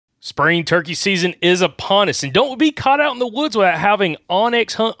Spring turkey season is upon us, and don't be caught out in the woods without having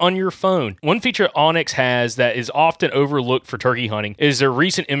onX Hunt on your phone. One feature onX has that is often overlooked for turkey hunting is their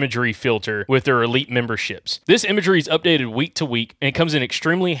recent imagery filter with their elite memberships. This imagery is updated week to week, and it comes in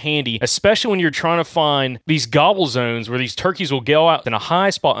extremely handy, especially when you're trying to find these gobble zones where these turkeys will go out in a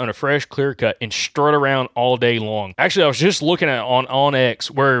high spot on a fresh clear cut and strut around all day long. Actually, I was just looking at it on onX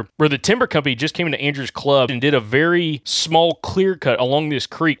where the timber company just came into Andrews Club and did a very small clear cut along this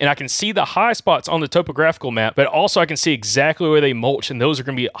creek, and I can see the high spots on the topographical map, but also I can see exactly where they mulch, and those are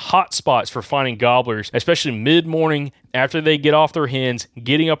going to be hot spots for finding gobblers, especially mid-morning after they get off their hens,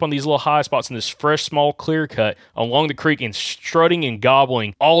 getting up on these little high spots in this fresh, small clear cut along the creek and strutting and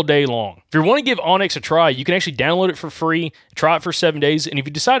gobbling all day long. If you want to give onX a try, you can actually download it for free, try it for 7 days, and if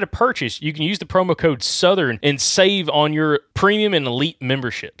you decide to purchase, you can use the promo code SOUTHERN and save on your premium and elite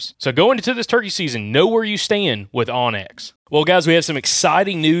memberships. So go into this turkey season, know where you stand with onX. Well, guys, we have some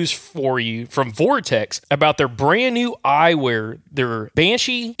exciting news for you from Vortex about their brand new eyewear, their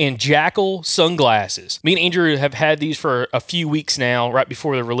Banshee and Jackal sunglasses. Me and Andrew have had these for a few weeks now, right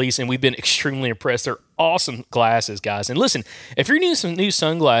before the release, and we've been extremely impressed. They're awesome glasses, guys. And listen, if you're needing some new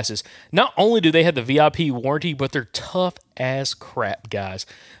sunglasses, not only do they have the VIP warranty, but they're tough as crap, guys.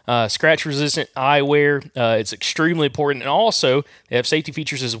 Scratch-resistant eyewear, it's extremely important. And also, they have safety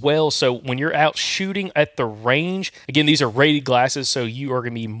features as well. So when you're out shooting at the range, again, these are rated glasses, so you are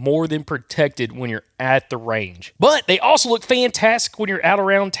going to be more than protected when you're at the range. But they also look fantastic when you're out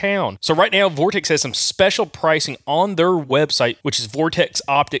around town. So right now, Vortex has some special pricing on their website, which is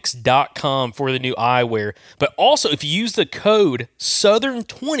vortexoptics.com for the new eyewear. But also, if you use the code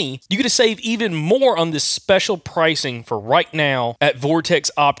SOUTHERN20, you get to save even more on this special pricing for right now at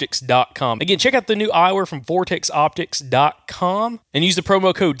vortexoptics.com. Again, check out the new eyewear from vortexoptics.com and use the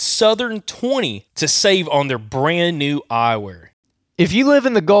promo code SOUTHERN20 to save on their brand new eyewear. If you live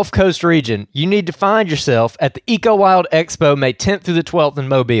in the Gulf Coast region, you need to find yourself at the Eco Wild Expo May 10th through the 12th in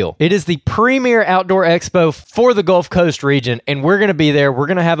Mobile. It is the premier outdoor expo for the Gulf Coast region, and we're going to be there. We're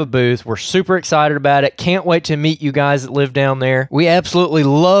going to have a booth. We're super excited about it. Can't wait to meet you guys that live down there. We absolutely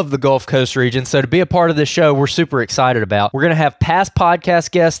love the Gulf Coast region, so to be a part of this show, we're super excited about. We're going to have past podcast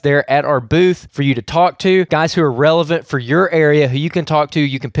guests there at our booth for you to talk to, guys who are relevant for your area, who you can talk to.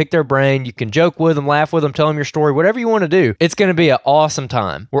 You can pick their brain. You can joke with them, laugh with them, tell them your story, whatever you want to do. It's going to be an awesome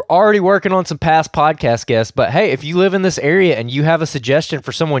time. We're already working on some past podcast guests, but hey, if you live in this area and you have a suggestion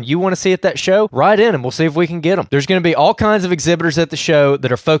for someone you want to see at that show, write in and we'll see if we can get them. There's going to be all kinds of exhibitors at the show that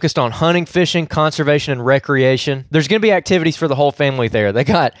are focused on hunting, fishing, conservation, and recreation. There's going to be activities for the whole family there. They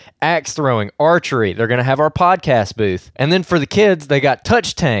got axe throwing, archery. They're going to have our podcast booth. And then for the kids, they got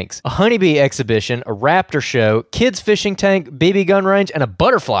touch tanks, a honeybee exhibition, a raptor show, kids fishing tank, BB gun range, and a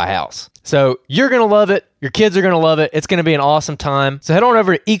butterfly house. So you're going to love it. Your kids are going to love it. It's going to be an awesome time. So head on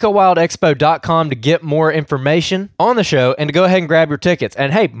over to ecowildexpo.com to get more information on the show and to go ahead and grab your tickets.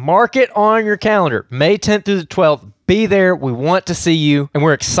 And hey, mark it on your calendar. May 10th through the 12th. Be there. We want to see you, and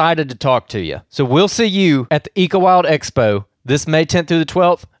we're excited to talk to you. So we'll see you at the Eco Wild Expo this May 10th through the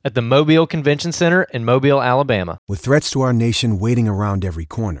 12th at the Mobile Convention Center in Mobile, Alabama. With threats to our nation waiting around every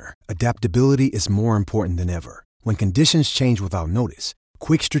corner, adaptability is more important than ever. When conditions change without notice,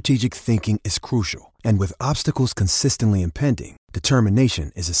 quick strategic thinking is crucial, and with obstacles consistently impending,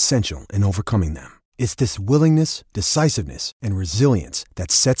 determination is essential in overcoming them. It's this willingness, decisiveness, and resilience that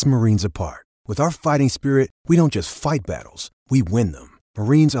sets Marines apart. With our fighting spirit, we don't just fight battles, we win them.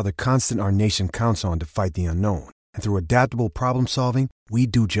 Marines are the constant our nation counts on to fight the unknown, and through adaptable problem solving, we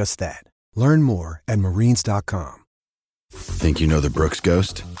do just that. Learn more at marines.com. Think you know the Brooks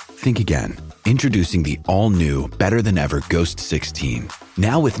Ghost? Think again. Introducing the all-new, better-than-ever Ghost 16.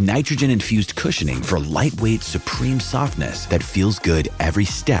 Now with nitrogen-infused cushioning for lightweight, supreme softness that feels good every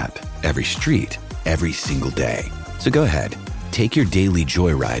step, every street, every single day. So go ahead, take your daily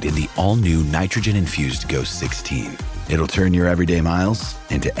joyride in the all-new nitrogen-infused Ghost 16. It'll turn your everyday miles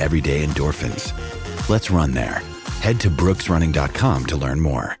into everyday endorphins. Let's run there. Head to brooksrunning.com to learn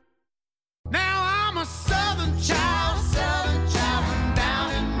more. Now I'm a Southern child from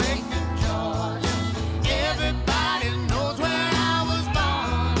down in Macon, Georgia. Everybody knows where I was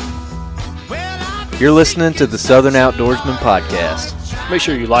born. Well, You're listening to the Southern Outdoorsman Podcast. Make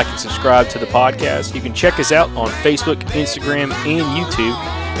sure you like and subscribe to the podcast. You can check us out on Facebook, Instagram, and YouTube.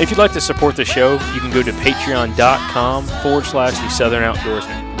 If you'd like to support the show, you can go to patreon.com/The Southern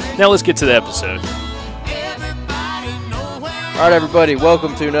Outdoorsman. Now let's get to the episode. All right, everybody,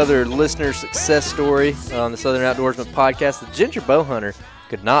 welcome to another listener success story on the Southern Outdoorsman Podcast. The Ginger Bow Hunter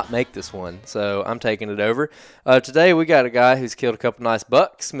could not make this one, so I'm taking it over. Today we got a guy who's killed a couple nice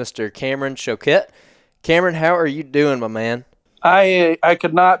bucks, Mr. Cameron Choquette. Cameron, how are you doing, my man? I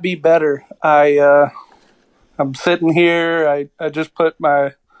could not be better. I'm sitting here. I just put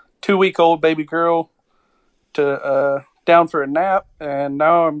my 2-week-old baby girl to down for a nap, and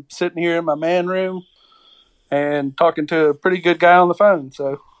now I'm sitting here in my man room and talking to a pretty good guy on the phone.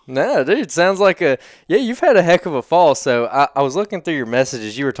 So No, dude, sounds like you've had a heck of a fall. So I was looking through your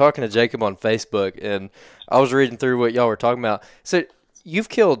messages. You were talking to Jacob on Facebook, and I was reading through what y'all were talking about. So you've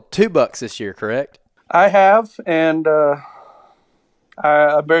killed 2 bucks this year, correct? I have, and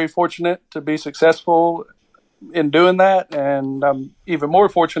I'm very fortunate to be successful in doing that, and I'm even more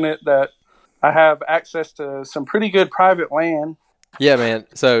fortunate that I have access to some pretty good private land. Yeah, man.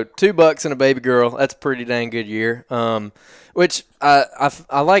 So 2 bucks and a baby girl. That's a pretty dang good year. Which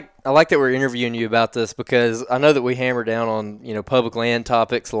I like that we're interviewing you about this, because I know that we hammer down on public land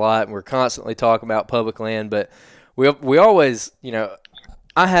topics a lot, and we're constantly talking about public land, but we always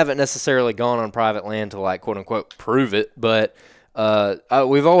I haven't necessarily gone on private land to like quote unquote prove it, but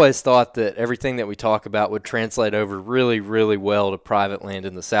we've always thought that everything that we talk about would translate over really, really well to private land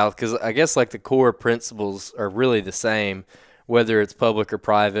in the South, because I guess like the core principles are really the same, whether it's public or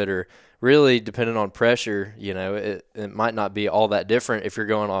private, or really depending on pressure, it might not be all that different if you're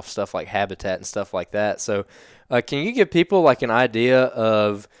going off stuff like habitat and stuff like that. So can you give people like an idea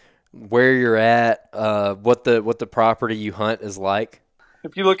of where you're at, what the property you hunt is like?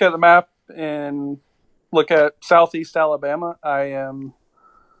 If you look at the map and look at southeast Alabama, I am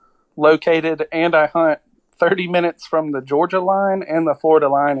located and I hunt 30 minutes from the Georgia line and the Florida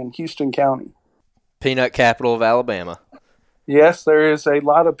line in Houston County. Peanut capital of Alabama. Yes, there is a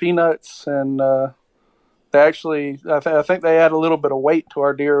lot of peanuts, and they actually, I think they add a little bit of weight to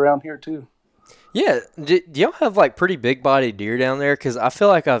our deer around here too. Yeah, do y'all have like pretty big bodied deer down there? Because I feel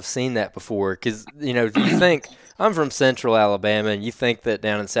like I've seen that before. Because you think I'm from Central Alabama, and you think that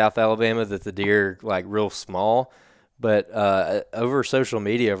down in South Alabama that the deer are like real small, but over social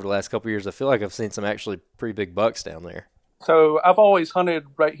media over the last couple of years, I feel like I've seen some actually pretty big bucks down there. So I've always hunted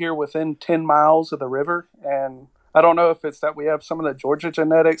right here within 10 miles of the river, and I don't know if it's that we have some of the Georgia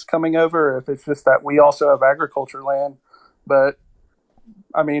genetics coming over, or if it's just that we also have agriculture land. But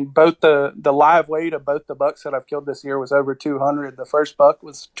I mean, both the live weight of both the bucks that I've killed this year was over 200. The first buck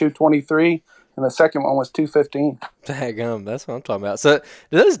was 223, and the second one was 215. Daggum, that's what I'm talking about. So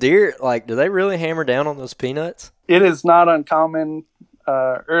do those deer, do they really hammer down on those peanuts? It is not uncommon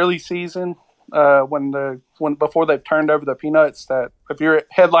early season when before they've turned over the peanuts, that if your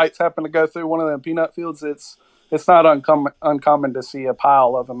headlights happen to go through one of them peanut fields, it's not uncommon to see a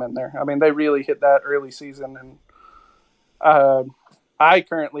pile of them in there. I mean, they really hit that early season, and I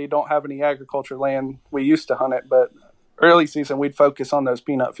currently don't have any agriculture land. We used to hunt it, but early season we'd focus on those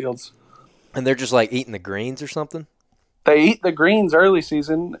peanut fields. And they're just like eating the greens or something? They eat the greens early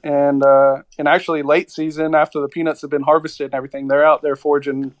season, and actually late season, after the peanuts have been harvested and everything, they're out there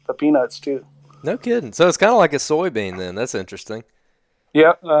foraging the peanuts too. No kidding. So it's kind of like a soybean then. That's interesting.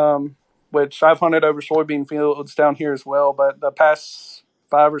 Yeah, which I've hunted over soybean fields down here as well, but the past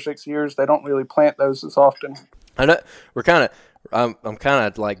 5 or 6 years, they don't really plant those as often. I know I'm kind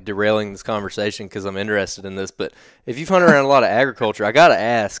of like derailing this conversation because I'm interested in this, but if you've hunted around a lot of agriculture, I got to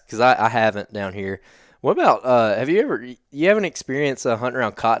ask, because I haven't down here. What about, have you have an experience hunting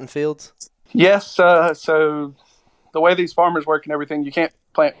around cotton fields? Yes, so the way these farmers work and everything, you can't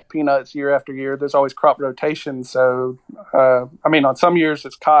plant peanuts year after year. There's always crop rotation. So, on some years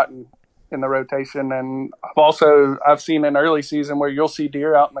it's cotton in the rotation. And I've seen an early season where you'll see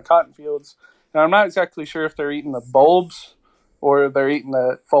deer out in the cotton fields. And I'm not exactly sure if they're eating the bulbs or they're eating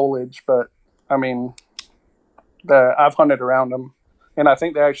the foliage, but I've hunted around them, and I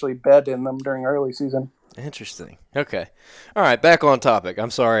think they actually bed in them during early season. Interesting. Okay. All right, back on topic. I'm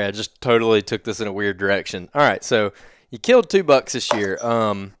sorry, I just totally took this in a weird direction. All right, so you killed 2 bucks this year.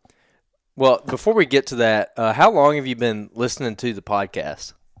 Well, before we get to that, how long have you been listening to the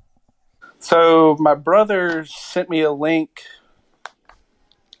podcast? So my brother sent me a link.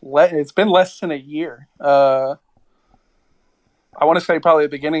 It's been less than a year. I want to say probably the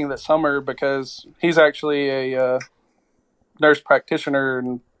beginning of the summer, because he's actually a nurse practitioner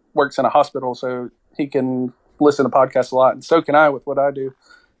and works in a hospital, so he can listen to podcasts a lot, and so can I with what I do.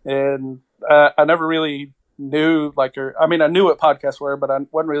 And I never really knew, I knew what podcasts were, but I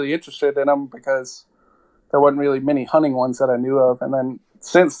wasn't really interested in them because there wasn't really many hunting ones that I knew of. And then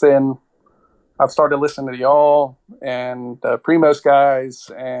since then, I've started listening to y'all and Primos guys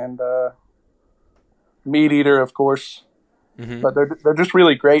and Meat Eater, of course. Mm-hmm. But they're just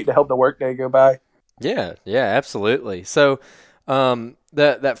really great to help the workday go by. Yeah, absolutely. So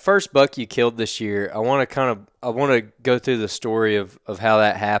that first buck you killed this year, I want to go through the story of how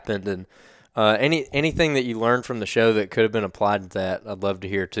that happened. And Anything that you learned from the show that could have been applied to that, I'd love to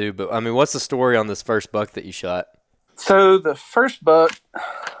hear too. But I mean, what's the story on this first buck that you shot? So the first buck,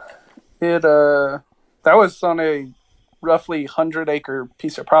 that was on a roughly 100-acre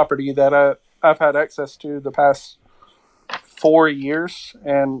piece of property that I've had access to the past 4 years,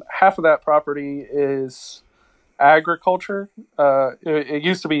 and half of that property is agriculture. It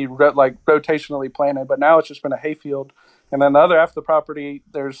used to be rotationally planted, but now it's just been a hayfield. And then the other half of the property,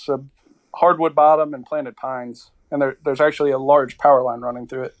 there's a hardwood bottom and planted pines, and there's actually a large power line running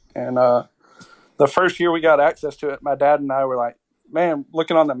through it. And the first year we got access to it, my dad and I were like, man,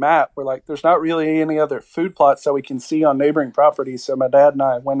 looking on the map, we're like, there's not really any other food plots that we can see on neighboring properties. So my dad and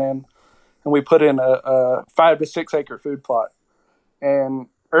I went in and we put in a 5 to 6 acre food plot. And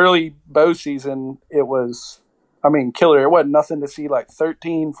early bow season, it was, killer. It wasn't nothing to see like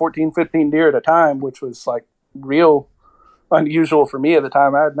 13, 14, 15 deer at a time, which was like real unusual for me at the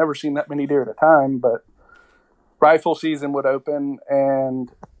time. I had never seen that many deer at a time, but rifle season would open,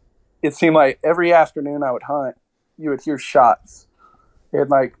 and it seemed like every afternoon I would hunt, you would hear shots. And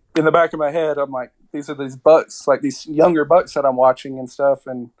like in the back of my head, I'm like, these are these bucks, like these younger bucks that I'm watching and stuff.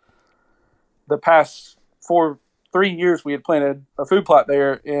 And the past 3 years we had planted a food plot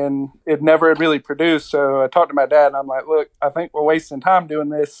there, and it never had really produced. So I talked to my dad, and I'm like, look, I think we're wasting time doing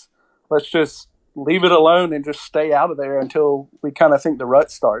this. Let's just leave it alone and just stay out of there until we kind of think the rut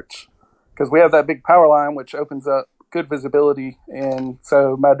starts. Because we have that big power line, which opens up good visibility. And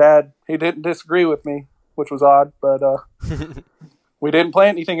so my dad, he didn't disagree with me, which was odd, but we didn't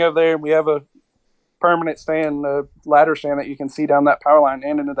plant anything over there. We have a permanent stand, a ladder stand that you can see down that power line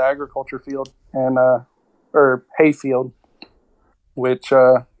and into the agriculture field, and or hay field, which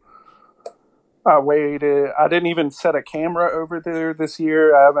I waited. I didn't even set a camera over there this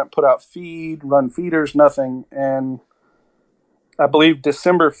year. I haven't put out feed, run feeders, nothing. And I believe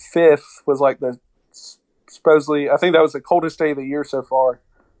December 5th was like supposedly, I think that was the coldest day of the year so far.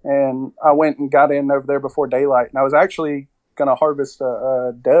 And I went and got in over there before daylight. And I was actually going to harvest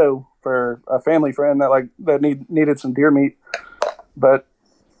a doe for a family friend that needed some deer meat. But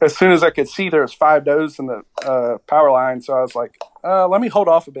as soon as I could see, there was 5 does in the power line. So I was like, let me hold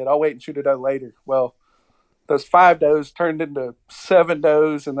off a bit. I'll wait and shoot a doe later. Well, those 5 does turned into 7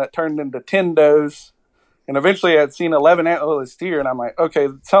 does, and that turned into 10 does. And eventually I'd seen 11 antlerless deer, and I'm like, okay,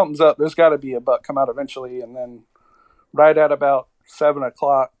 something's up. There's got to be a buck come out eventually. And then right at about 7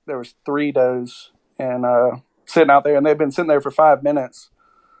 o'clock, there was 3 does and sitting out there, and they've been sitting there for 5 minutes.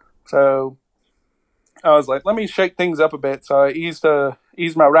 So I was like, let me shake things up a bit. So I eased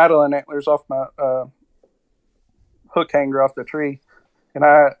my rattling antlers off my hook hanger off the tree. And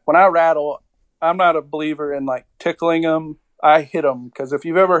when I rattle, I'm not a believer in like tickling them. I hit them, because if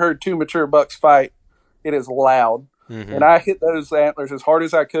you've ever heard 2 mature bucks fight, it is loud. Mm-hmm. And I hit those antlers as hard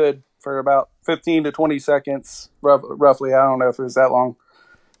as I could for about 15 to 20 seconds, roughly. I don't know if it was that long.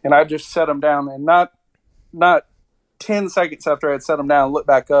 And I just set them down. And not 10 seconds after I had set them down, look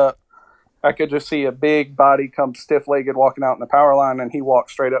back up, I could just see a big body come stiff-legged walking out in the power line, and he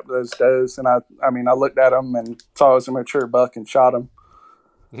walked straight up to those does. And I looked at him and saw it was a mature buck and shot him.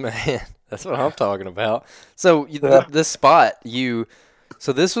 Man, that's what I'm talking about. So this spot,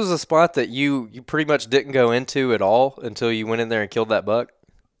 so this was a spot that you pretty much didn't go into at all until you went in there and killed that buck?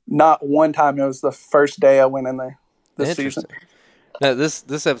 Not one time. It was the first day I went in there this season. Now,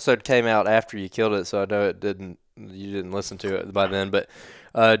 this episode came out after you killed it, so I know you didn't listen to it by then, but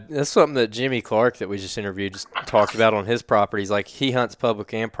that's something that Jimmy Clark that we just interviewed just talked about on his properties. Like, he hunts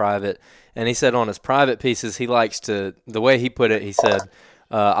public and private, and he said on his private pieces he likes to, the way he put it, he said,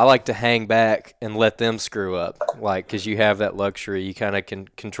 I like to hang back and let them screw up, like, because you have that luxury. You kind of can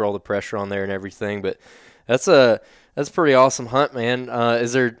control the pressure on there and everything, but that's a pretty awesome hunt, man.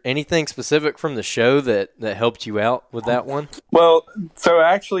 Is there anything specific from the show that helped you out with that one? Well, so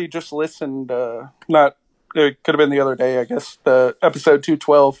I actually just listened, it could have been the other day, I guess, the episode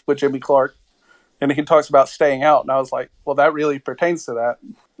 212 with Jimmy Clark, and he talks about staying out, and I was like, well, that really pertains to that.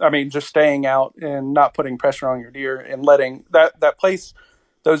 I mean, just staying out and not putting pressure on your deer and letting that place,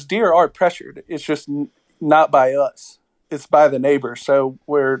 those deer are pressured. It's just not by us. It's by the neighbors. So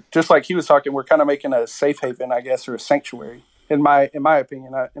we're, just like he was talking, we're kind of making a safe haven, I guess, or a sanctuary, in my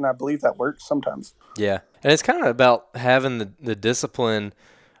opinion, and I believe that works sometimes. Yeah, and it's kind of about having the discipline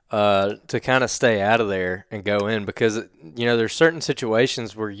to kind of stay out of there and go in, because there's certain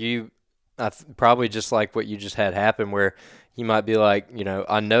situations where probably just like what you just had happen, where you might be like,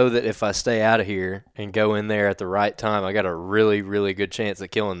 I know that if I stay out of here and go in there at the right time, I got a really, really good chance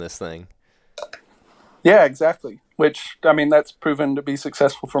at killing this thing. Yeah, exactly. Which, I mean, that's proven to be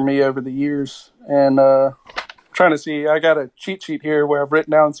successful for me over the years. And trying to see. I got a cheat sheet here where I've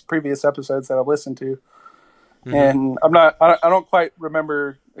written down some previous episodes that I've listened to, and I don't quite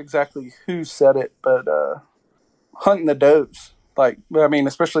remember exactly who said it, but hunting the does. Like, I mean,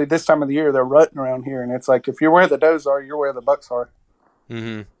 especially this time of the year, they're rutting around here, and it's like if you're where the does are, you're where the bucks are.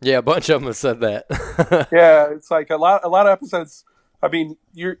 Yeah, a bunch of them have said that. Yeah, it's like a lot of episodes. I mean,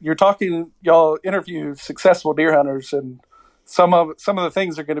 you're talking, y'all interview successful deer hunters, and some of the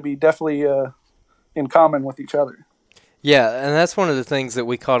things are going to be definitely in common with each other. Yeah, and that's one of the things that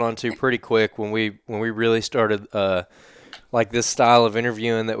we caught on to pretty quick when we really started like this style of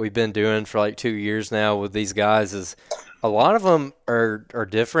interviewing that we've been doing for like 2 years now with these guys is a lot of them are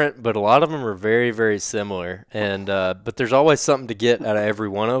different, but a lot of them are very, very similar. And but there's always something to get out of every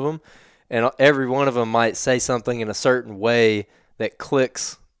one of them, and every one of them might say something in a certain way that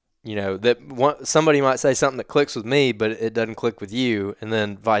clicks. You know, somebody might say something that clicks with me, but it doesn't click with you, and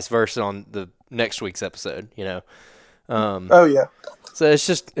then vice versa on the next week's episode. You know. Oh yeah. So it's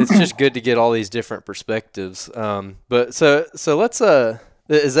just good to get all these different perspectives. But so let's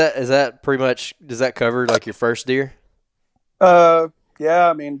is that pretty much, does that cover like your first deer? Yeah,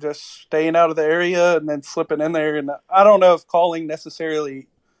 I mean, just staying out of the area and then slipping in there, and I don't know if calling necessarily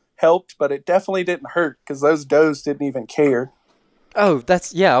helped, but it definitely didn't hurt because those does didn't even care. Oh,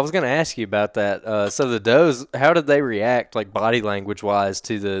 I was going to ask you about that. So the does, how did they react, like body language wise,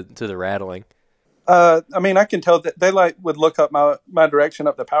 to the rattling? I mean, I can tell that they would look up my direction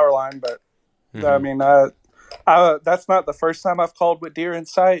up the power line, but I mean, that's not the first time I've called with deer in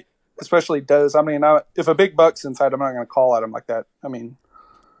sight, especially does. I mean, if a big buck's in sight, I'm not going to call at him like that. I mean,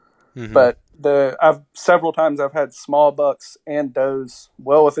 but several times I've had small bucks and does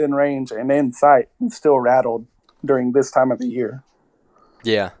well within range and in sight and still rattled during this time of the year.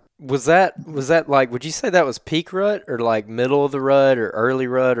 Yeah. Was that like, would you say that was peak rut or like middle of the rut or early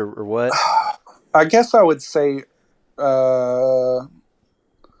rut or what? I guess I would say, I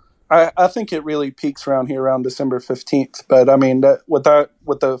think it really peaks around here around December 15th. But I mean, with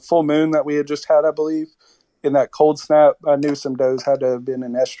the full moon that we had just had, I believe, in that cold snap, I knew some does had to have been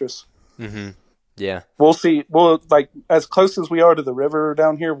in estrus. Yeah. We'll see. We'll, like, as close as we are to the river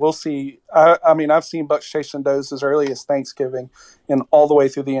down here, we'll see. I mean, I've seen bucks chasing does as early as Thanksgiving and all the way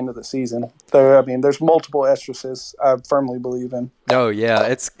through the end of the season. There's multiple estruses I firmly believe in. Oh, yeah.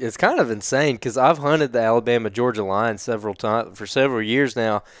 It's kind of insane because I've hunted the Alabama-Georgia line for several years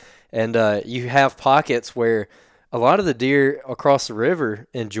now, and you have pockets where a lot of the deer across the river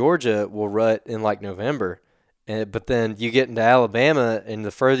in Georgia will rut in, like, November. But then you get into Alabama, and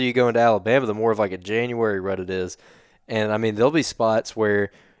the further you go into Alabama, the more of like a January rut it is. And, I mean, there'll be spots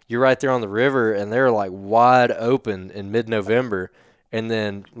where you're right there on the river, and they're like wide open in mid-November. And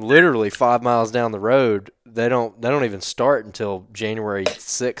then literally 5 miles down the road, they don't even start until January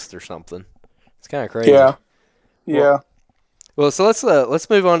 6th or something. It's kind of crazy. Yeah. Yeah. Well, so let's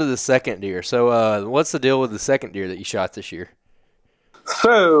move on to the second deer. So what's the deal with the second deer that you shot this year?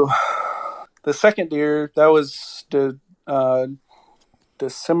 So the second deer, that was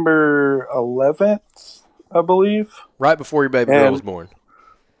December 11th, I believe. Right before your baby girl was born.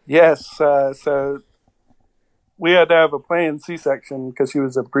 Yes. So we had to have a planned C-section because she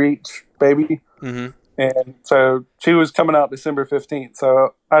was a breech baby. And so she was coming out December 15th.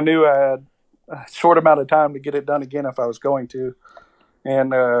 So I knew I had a short amount of time to get it done again if I was going to.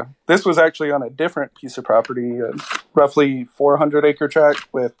 And this was actually on a different piece of property, roughly 400-acre tract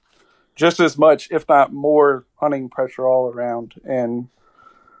with just as much, if not more, hunting pressure all around. And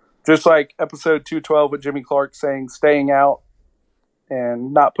just like episode 212 with Jimmy Clark saying staying out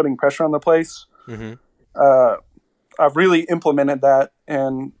and not putting pressure on the place, I've really implemented that.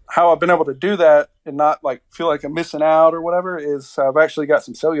 And how I've been able to do that and not like feel like I'm missing out or whatever is I've actually got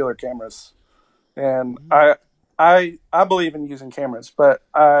some cellular cameras. And I believe in using cameras, but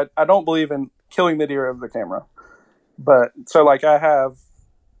I don't believe in killing the deer over the camera. But so like I have,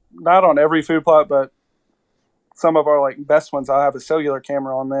 not on every food plot, but some of our like best ones, I'll have a cellular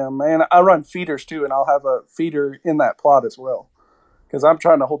camera on them, and I run feeders too, and I'll have a feeder in that plot as well because I'm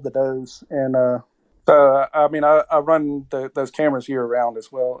trying to hold the does. And so I mean, I run those cameras year round as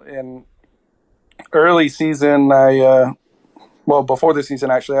well. In early season, before the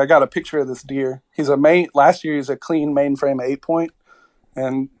season actually, I got a picture of this deer. Last year he's a clean mainframe 8-point,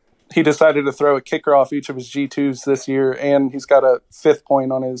 and he decided to throw a kicker off each of his G2s this year, and he's got a 5th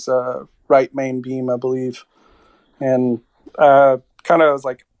point on his right main beam, I believe. And kind of was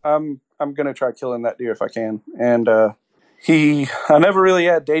like, I'm going to try killing that deer if I can. And I never really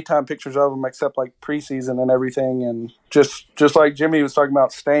had daytime pictures of him except like preseason and everything. And just like Jimmy was talking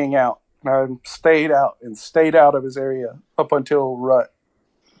about staying out. And I stayed out of his area up until rut,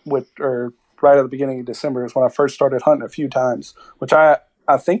 or right at the beginning of December is when I first started hunting a few times, which I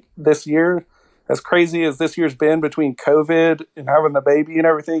think this year, as crazy as this year's been between COVID and having the baby and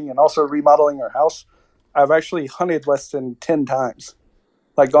everything, and also remodeling our house, I've actually hunted less than 10 times.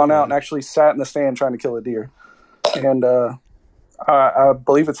 Like gone out and actually sat in the stand trying to kill a deer. And I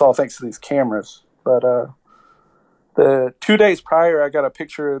believe it's all thanks to these cameras. But the 2 days prior, I got a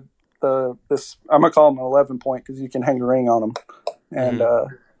picture of this, I'm going to call them an 11 point because you can hang a ring on them. And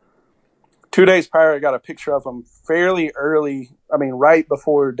 2 days prior, I got a picture of them fairly early, right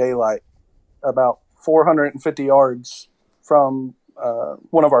before daylight, about 450 yards from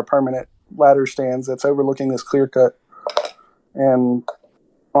one of our permanent ladder stands that's overlooking this clear cut. And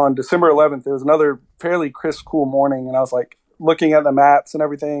on December 11th, it was another fairly crisp, cool morning, and I was like looking at the maps and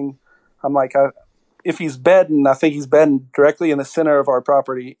everything. I'm like, if he's bedding, I think he's bedding directly in the center of our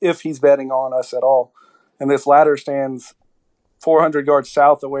property, if he's bedding on us at all. And this ladder stands 400 yards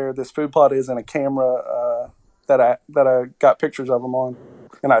south of where this food plot is, and a camera that I got pictures of him on.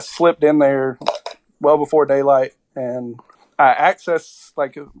 And I slipped in there well before daylight, and I access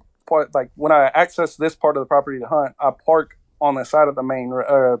when I access this part of the property to hunt, I park on the side of the main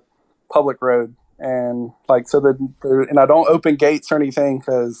public road, and and I don't open gates or anything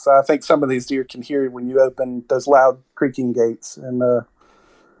because I think some of these deer can hear when you open those loud creaking gates. And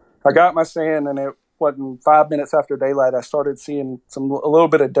I got my stand, and it wasn't 5 minutes after daylight I started seeing a little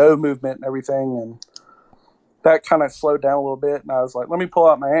bit of doe movement and everything, and that kind of slowed down a little bit. And I was like, let me pull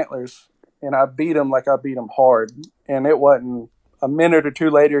out my antlers, and I beat them like I beat them hard. And it wasn't a minute or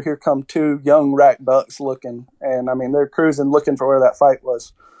two later, here come two young rack bucks looking. And they're cruising looking for where that fight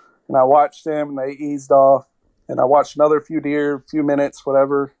was. And I watched them, and they eased off. And I watched another few deer, few minutes,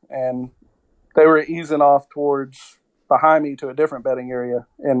 whatever. And they were easing off towards behind me to a different bedding area.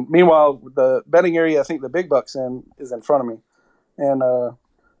 And meanwhile, the bedding area I think the big buck's in is in front of me. And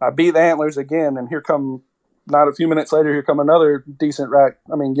I beat the antlers again. And here come, not a few minutes later, here come another decent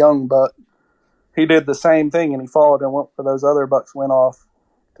young buck. He did the same thing, and he followed and went for those other bucks, went off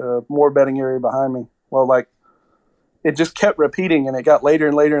to more bedding area behind me. Well, it just kept repeating, and it got later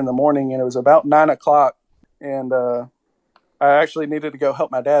and later in the morning, and it was about 9 o'clock, and I actually needed to go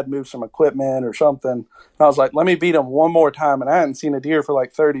help my dad move some equipment or something. And I was like, let me beat him one more time, and I hadn't seen a deer for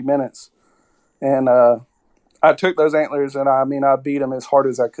 30 minutes. And I took those antlers, and I beat them as hard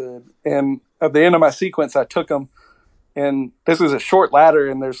as I could. And at the end of my sequence, I took them, and this is a short ladder,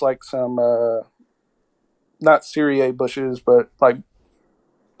 and there's some not Syriae bushes, but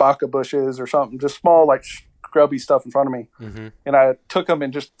baka bushes or something, just small, scrubby stuff in front of me. Mm-hmm. And I took them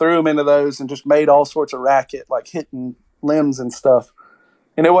and just threw them into those and just made all sorts of racket, hitting limbs and stuff.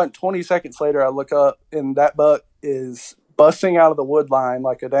 And it wasn't 20 seconds later, I look up, and that buck is busting out of the wood line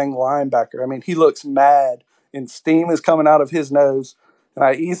like a dang linebacker. He looks mad, and steam is coming out of his nose. And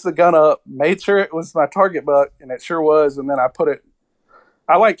I eased the gun up, made sure it was my target buck, and it sure was. And then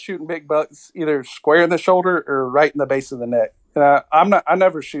I like shooting big bucks either square in the shoulder or right in the base of the neck. And I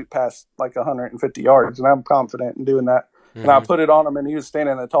never shoot past 150 yards, and I'm confident in doing that. Mm-hmm. And I put it on him, and he was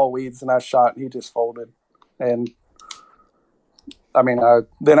standing in the tall weeds, and I shot, and he just folded. And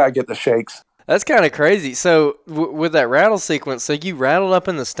then I get the shakes. That's kind of crazy. So with that rattle sequence, so you rattled up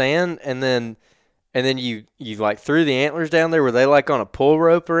in the stand, and then you threw the antlers down there. Were they on a pull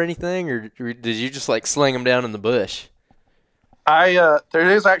rope or anything, or did you just sling them down in the bush? There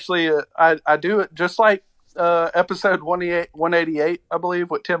is actually I do it just like episode 188, I believe,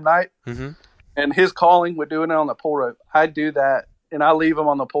 with Tim Knight. Mm-hmm. And his calling with doing it on the pull rope. I do that, and I leave them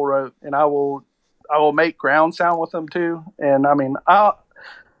on the pull rope, and I will make ground sound with them too. And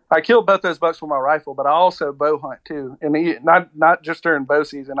I killed both those bucks with my rifle, but I also bow hunt too, and not just during bow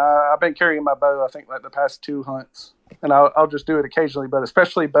season. I've been carrying my bow, I think, the past 2 hunts, and I'll just do it occasionally, but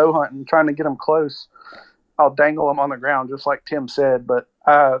especially bow hunting, trying to get them close. I'll dangle them on the ground, just like Tim said. But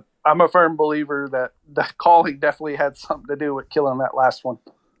I'm a firm believer that the calling definitely had something to do with killing that last one.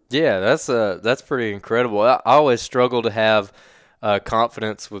 Yeah, that's pretty incredible. I always struggle to have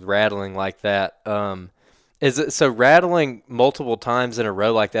confidence with rattling like that. Is it so rattling multiple times in a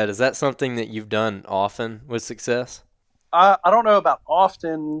row like that? Is that something that you've done often with success? I don't know about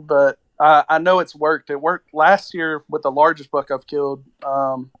often, but I know it's worked. It worked last year with the largest buck I've killed.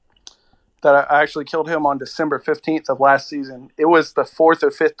 That I actually killed him on December 15th of last season. It was the 4th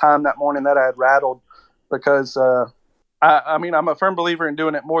or 5th time that morning that I had rattled, because I'm a firm believer in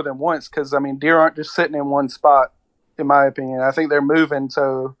doing it more than once, because deer aren't just sitting in one spot, in my opinion. I think they're moving,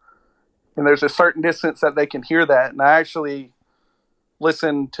 and there's a certain distance that they can hear that. And I actually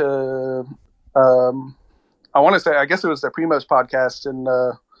listened to I guess it was the Primos podcast, and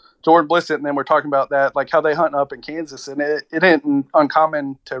Jordan Blissett, and then we're talking about that, how they hunt up in Kansas, and it isn't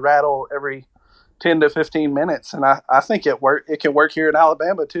uncommon to rattle every 10 to 15 minutes. And I think it can work here in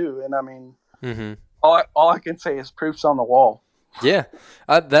Alabama too. And I mean, Mm-hmm. all I can say is proof's on the wall. Yeah,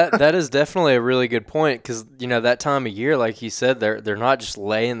 that is definitely a really good point because that time of year, like you said, they're not just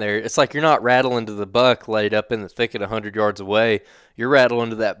laying there. It's like you're not rattling to the buck laid up in the thicket 100 yards away. You're rattling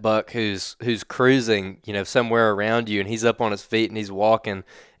to that buck who's cruising, somewhere around you, and he's up on his feet and he's walking,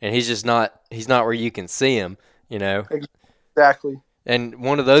 and he's not where you can see him. Exactly. And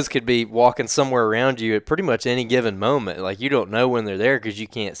one of those could be walking somewhere around you at pretty much any given moment. Like you don't know when they're there because you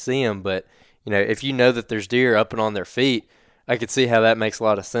can't see them, but if you know that there's deer up and on their feet, I could see how that makes a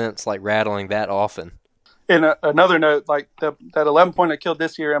lot of sense, like rattling that often. And another note, like that 11-point I killed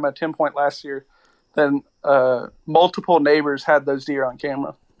this year and my 10-point last year, then multiple neighbors had those deer on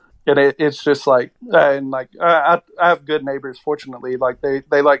camera. And it's just like, I have good neighbors, fortunately. Like they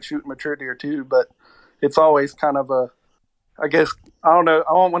like shooting mature deer too, but it's always kind of I guess, I don't know,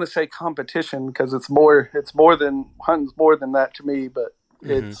 I don't want to say competition because it's more than, hunting's more than that to me, but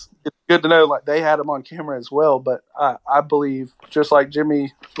it's good to know like they had them on camera as well. But I believe, just like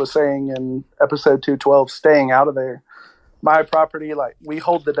Jimmy was saying in episode 212, staying out of there. My property, like we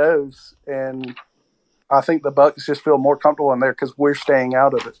hold the does, and I think the bucks just feel more comfortable in there because we're staying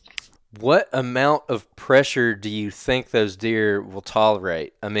out of it. What amount of pressure do you think those deer will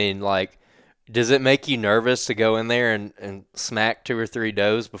tolerate? I mean, like, does it make you nervous to go in there and smack 2 or 3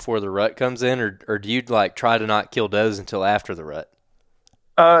 does before the rut comes in, or do you like try to not kill does until after the rut?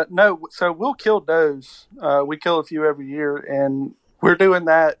 No, so we'll kill does. We kill a few every year, and we're doing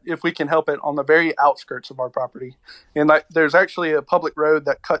that if we can help it on the very outskirts of our property. And like, there's actually a public road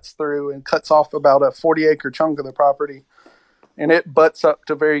that cuts through and cuts off about a 40-acre chunk of the property, and it butts up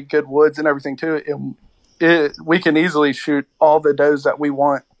to very good woods and everything too. And we can easily shoot all the does that we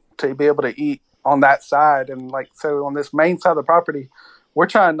want to be able to eat on that side. And like, so on this main side of the property, we're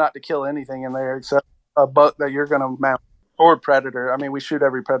trying not to kill anything in there except a buck that you're going to mount. Or predator. I mean, we shoot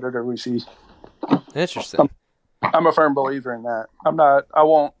every predator we see. Interesting. I'm a firm believer in that. I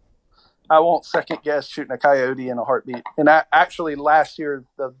won't second guess shooting a coyote in a heartbeat. And actually last year,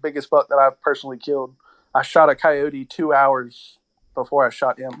 the biggest buck that I've personally killed, I shot a coyote 2 hours before I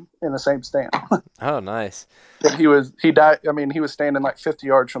shot him in the same stand. Oh, nice. He died. I mean, he was standing like 50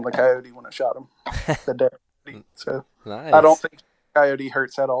 yards from the coyote when I shot him. The dead. So nice. I don't think coyote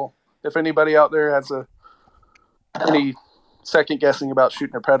hurts at all. If anybody out there has any second guessing about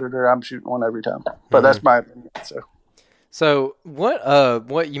shooting a predator, I'm shooting one every time. But that's my opinion. So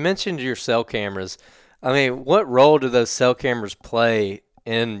what you mentioned your cell cameras. I mean, what role do those cell cameras play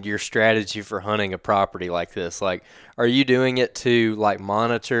in your strategy for hunting a property like this? Like, are you doing it to like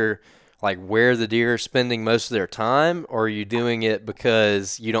monitor like where the deer are spending most of their time, or are you doing it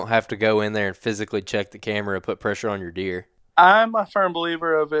because you don't have to go in there and physically check the camera and put pressure on your deer? I'm a firm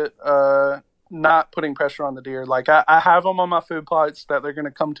believer of it. Not putting pressure on the deer. Like I have them on my food plots that they're going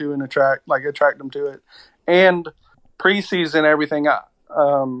to come to and attract them to it. And preseason everything, I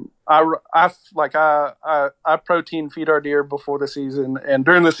protein feed our deer before the season, and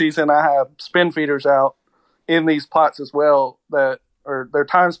during the season I have spin feeders out in these plots as well they're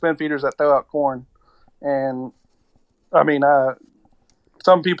time spin feeders that throw out corn. And I mean,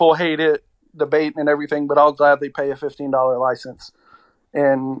 some people hate it, the bait and everything, but I'll gladly pay a $15 license.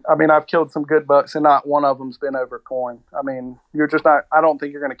 And I mean, I've killed some good bucks, and not one of them's been over corn. I mean, I don't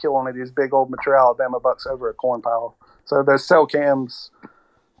think you're going to kill one of these big old mature Alabama bucks over a corn pile. So those cell cams,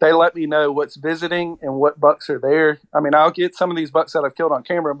 they let me know what's visiting and what bucks are there. I mean, I'll get some of these bucks that I've killed on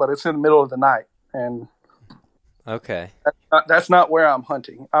camera, but it's in the middle of the night. And okay, that's not where I'm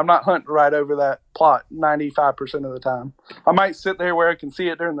hunting. I'm not hunting right over that plot 95% of the time. I might sit there where I can see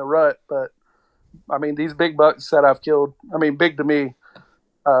it during the rut, but I mean, these big bucks that I've killed, I mean, big to me,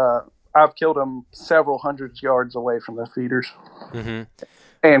 I've killed them several hundreds yards away from the feeders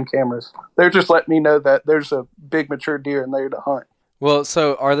and cameras. They're just letting me know that there's a big mature deer in there to hunt. Well,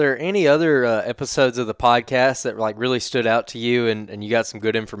 so are there any other episodes of the podcast that like really stood out to you and you got some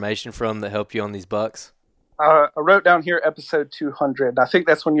good information from that helped you on these bucks? I wrote down here episode 200. I think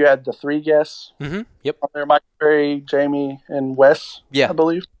that's when you had the 3 guests. Yep. There, Mike, Barry, Jamie, and Wes. Yeah, I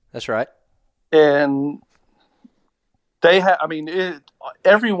believe that's right. And they have. I mean,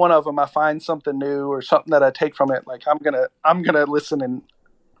 every one of them, I find something new or something that I take from it. Like I'm gonna listen, and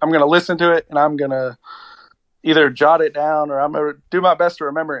I'm gonna listen to it, and I'm gonna either jot it down or I'm gonna do my best to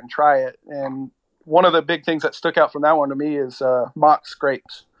remember it and try it. And one of the big things that stuck out from that one to me is mock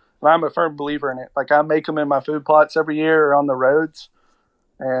scrapes. And I'm a firm believer in it. Like I make them in my food plots every year or on the roads.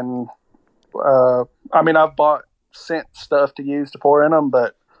 And I mean, I've bought scent stuff to use to pour in them,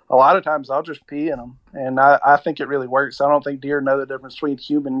 but a lot of times I'll just pee in them, and I think it really works. I don't think deer know the difference between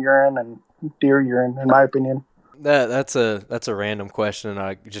human urine and deer urine, in my opinion. That's a random question, and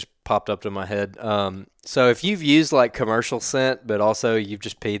I just popped up to my head. So if you've used like commercial scent, but also you've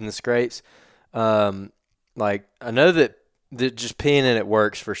just peed in the scrapes, like I know that just peeing in it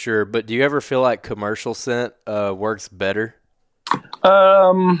works for sure. But do you ever feel like commercial scent works better?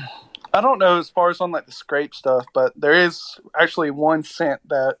 I don't know as far as on like the scrape stuff, but there is actually one scent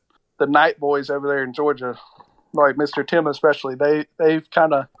that the night boys over there in Georgia, like Mr. Tim especially, they've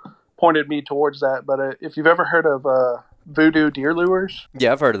kind of pointed me towards that. But if you've ever heard of Voodoo Deer Lures,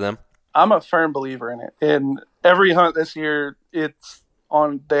 Yeah, I've heard of them. I'm a firm believer in it. In every hunt this year, it's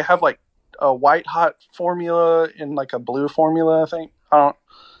on. They have like a white hot formula and like a blue formula, I think.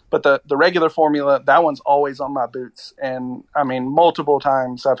 But the regular formula, that one's always on my boots. And I mean, multiple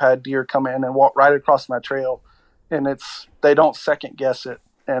times I've had deer come in and walk right across my trail, and they don't second guess it.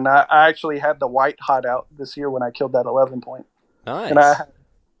 And I actually had the white hot out this year when I killed that 11 point. Nice. And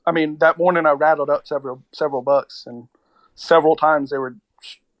I mean, that morning I rattled up several bucks, and several times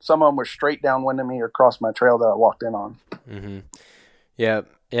some of them were straight downwind of me or across my trail that I walked in on. Mm-hmm. Yeah,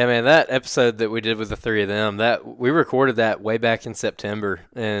 man. That episode that we did with the three of them, that we recorded that way back in September,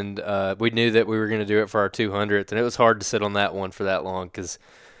 and we knew that we were going to do it for our 200th, and it was hard to sit on that one for that long because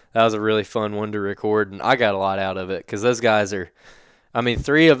that was a really fun one to record, and I got a lot out of it because those guys are, I mean,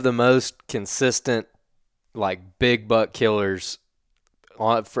 three of the most consistent, like big buck killers,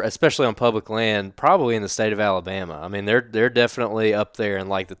 especially on public land, probably in the state of Alabama. I mean, they're definitely up there in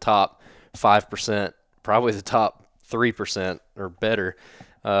like the top 5%, probably the top 3% or better.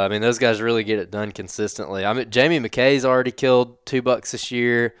 I mean, those guys really get it done consistently. I mean, Jamie McKay's already killed 2 bucks this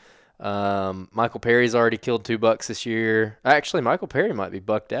year. Michael Perry's already killed 2 bucks this year. Actually, Michael Perry might be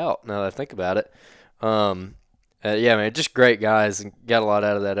bucked out now that I think about it. Yeah, man, just great guys, and got a lot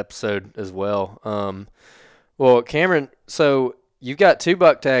out of that episode as well. Well, Cameron, so you've got 2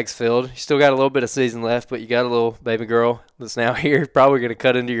 buck tags filled. You still got a little bit of season left, but you got a little baby girl that's now here. Probably going to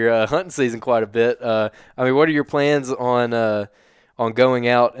cut into your hunting season quite a bit. I mean, what are your plans on going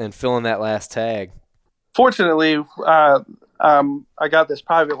out and filling that last tag? Fortunately, I got this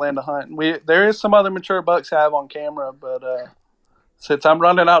private land to hunt. There is some other mature bucks I have on camera, but since I'm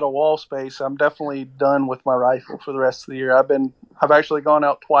running out of wall space, I'm definitely done with my rifle for the rest of the year. I've actually gone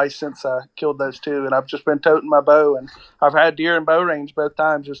out twice since I killed those 2, and I've just been toting my bow, and I've had deer in bow range both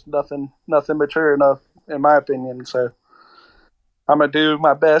times, just nothing mature enough in my opinion. So I'm gonna do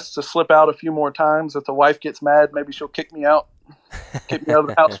my best to slip out a few more times. If the wife gets mad, maybe she'll kick me out of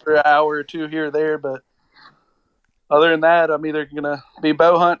the house for an hour or 2 here or there. But other than that, I'm either gonna be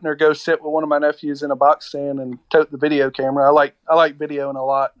bow hunting or go sit with one of my nephews in a box stand and tote the video camera. I like videoing a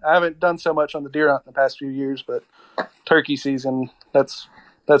lot. I haven't done so much on the deer hunt in the past few years, but turkey season, that's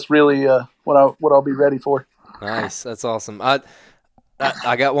really what I'll be ready for. Nice, that's awesome. I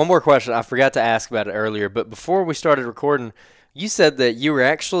got one more question. I forgot to ask about it earlier, but before we started recording, you said that you were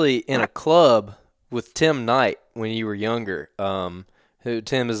actually in a club with Tim Knight when you were younger.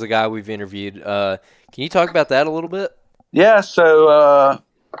 Tim is the guy we've interviewed. Can you talk about that a little bit? Yeah, so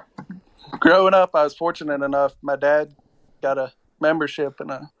growing up, I was fortunate enough. My dad got a membership in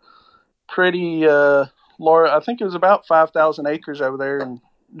a pretty I think it was about 5,000 acres over there in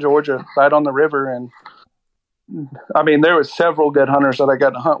Georgia, right on the river. And I mean, there was several good hunters that I got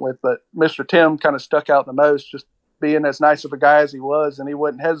to hunt with, but Mr. Tim kind of stuck out the most, just being as nice of a guy as he was, and he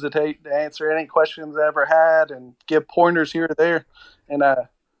wouldn't hesitate to answer any questions I ever had and give pointers here or there. And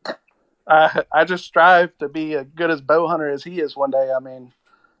I just strive to be as good as bow hunter as he is one day. I mean,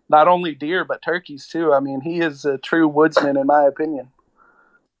 not only deer, but turkeys too. I mean, he is a true woodsman in my opinion.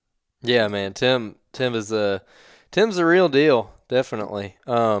 Yeah, man, Tim's the real deal, definitely.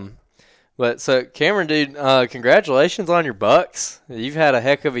 But so Cameron, dude, congratulations on your bucks. You've had a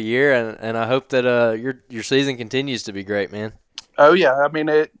heck of a year, and I hope that your season continues to be great, man. Oh yeah, I mean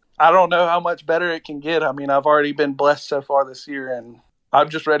I don't know how much better it can get. I mean, I've already been blessed so far this year, and I'm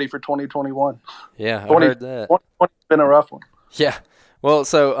just ready for 2021. Yeah, I heard that. 2020's been a rough one. Yeah. Well,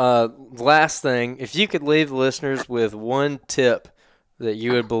 so last thing, if you could leave the listeners with one tip that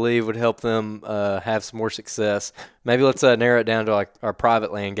you would believe would help them have some more success, maybe let's narrow it down to like our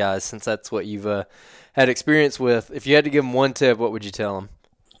private land guys, since that's what you've had experience with. If you had to give them one tip, what would you tell them?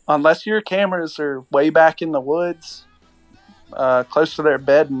 Unless your cameras are way back in the woods, close to their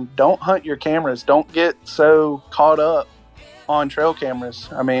bed, and don't hunt your cameras. Don't get so caught up on trail cameras.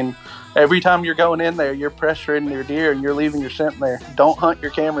 I mean, every time you're going in there, you're pressuring your deer and you're leaving your scent there. Don't hunt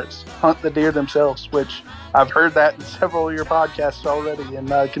your cameras. Hunt the deer themselves, which I've heard that in several of your podcasts already, and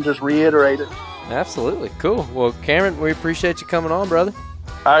I can just reiterate it. Absolutely. Cool. Well, Cameron, we appreciate you coming on, brother.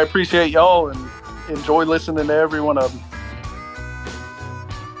 I appreciate y'all and enjoy listening to every one of them.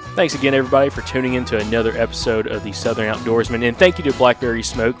 Thanks again, everybody, for tuning in to another episode of the Southern Outdoorsman. And thank you to Blackberry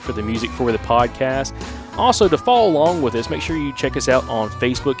Smoke for the music for the podcast. Also, to follow along with us, make sure you check us out on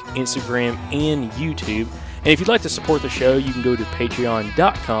Facebook, Instagram, and YouTube. And if you'd like to support the show, you can go to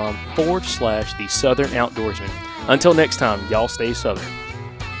patreon.com/The Southern Outdoorsman. Until next time, y'all stay Southern.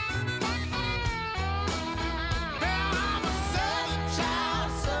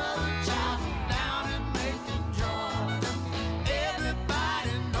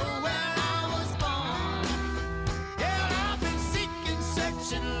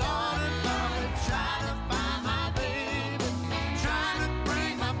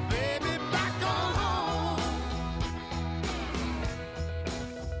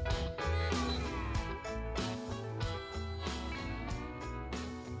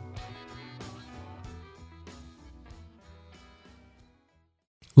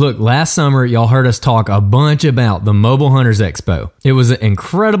 Look, last summer, y'all heard us talk a bunch about the Mobile Hunters Expo. It was an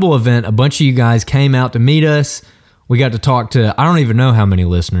incredible event. A bunch of you guys came out to meet us. We got to talk to, I don't even know how many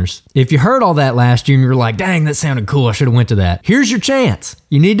listeners. If you heard all that last year and you're like, dang, that sounded cool, I should have went to that. Here's your chance.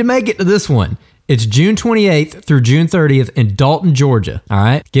 You need to make it to this one. It's June 28th through June 30th in Dalton, Georgia. All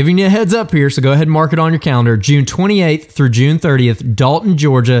right? Giving you a heads up here, so go ahead and mark it on your calendar. June 28th through June 30th, Dalton,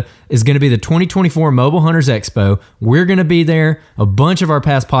 Georgia is going to be the 2024 Mobile Hunters Expo. We're going to be there. A bunch of our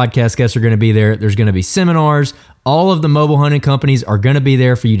past podcast guests are going to be there. There's going to be seminars. All of the mobile hunting companies are going to be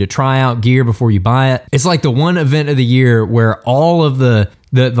there for you to try out gear before you buy it. It's like the one event of the year where all of the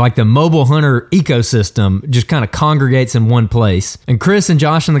mobile hunter ecosystem just kind of congregates in one place. And Chris and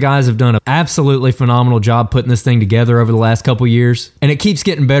Josh and the guys have done an absolutely phenomenal job putting this thing together over the last couple years. And it keeps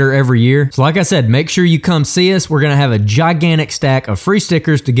getting better every year. So like I said, make sure you come see us. We're going to have a gigantic stack of free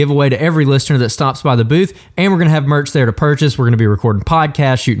stickers to give away to every listener that stops by the booth. And we're going to have merch there to purchase. We're going to be recording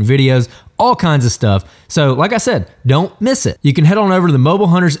podcasts, shooting videos, all kinds of stuff. So like I said, don't miss it. You can head on over to the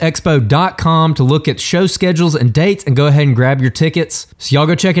mobilehuntersexpo.com to look at show schedules and dates and go ahead and grab your tickets. So y'all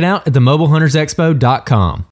go check it out at the mobilehuntersexpo.com.